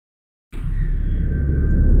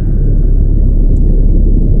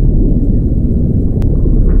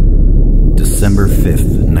December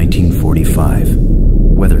 5th, 1945.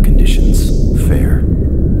 Weather conditions fair.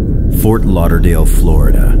 Fort Lauderdale,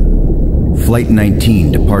 Florida. Flight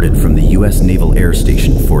 19 departed from the U.S. Naval Air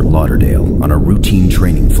Station, Fort Lauderdale, on a routine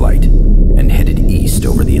training flight and headed east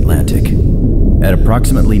over the Atlantic. At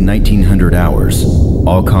approximately 1900 hours,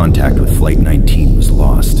 all contact with Flight 19 was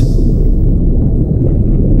lost.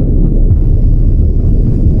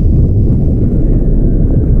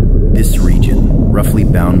 This region, roughly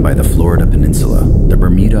bound by the Florida Peninsula, the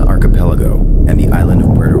Bermuda Archipelago, and the island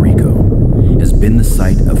of Puerto Rico, has been the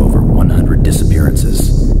site of over 100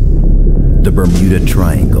 disappearances. The Bermuda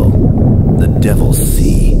Triangle, the Devil's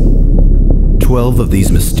Sea. 12 of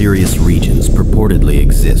these mysterious regions purportedly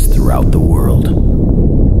exist throughout the world.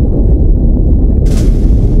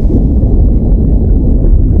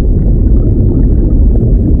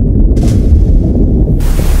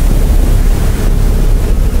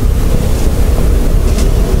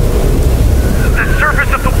 The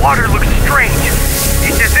surface of the water looks strange.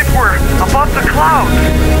 It's as if we're above the clouds.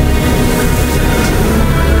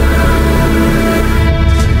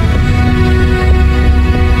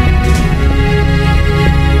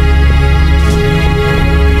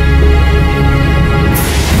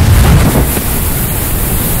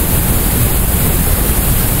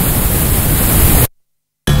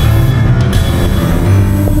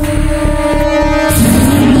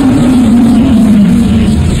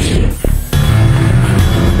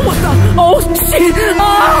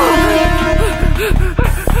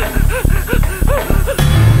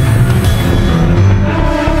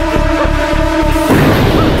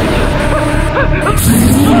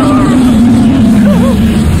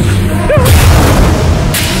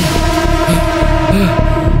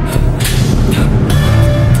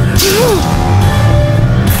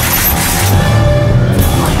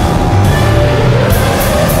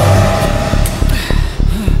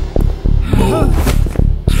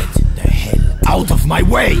 My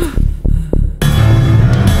way! Yo,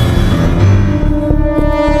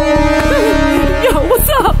 what's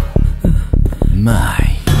up?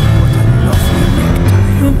 My, what a lovely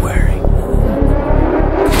necktie you're wearing.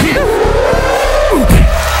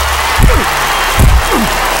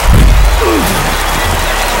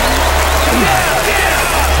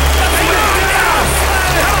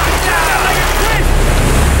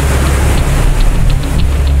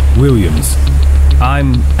 Williams,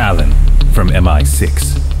 I'm Alan from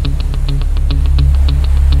MI6.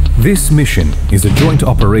 This mission is a joint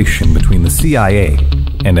operation between the CIA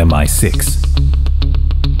and MI6.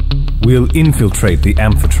 We'll infiltrate the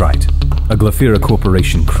Amphitrite, a Glafira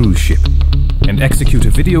Corporation cruise ship, and execute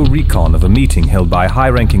a video recon of a meeting held by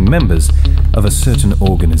high-ranking members of a certain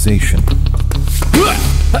organization.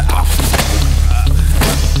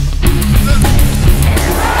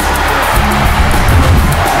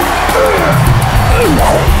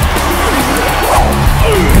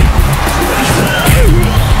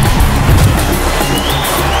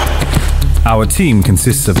 Our team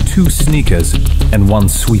consists of 2 sneakers and 1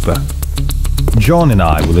 sweeper. John and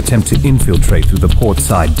I will attempt to infiltrate through the port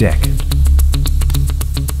side deck.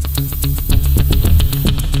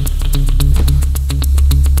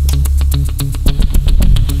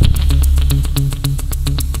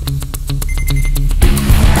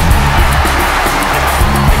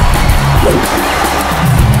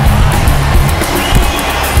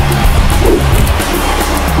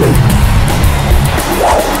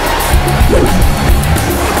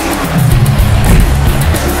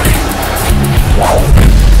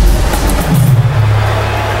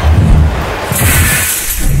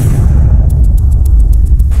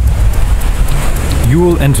 You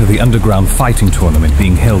will enter the underground fighting tournament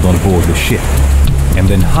being held on board the ship, and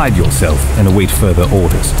then hide yourself and await further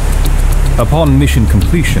orders. Upon mission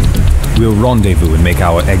completion, we'll rendezvous and make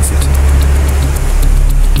our exit.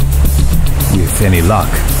 With any luck,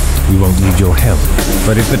 we won't need your help,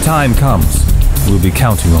 but if the time comes, we'll be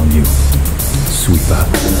counting on you, Sweeper.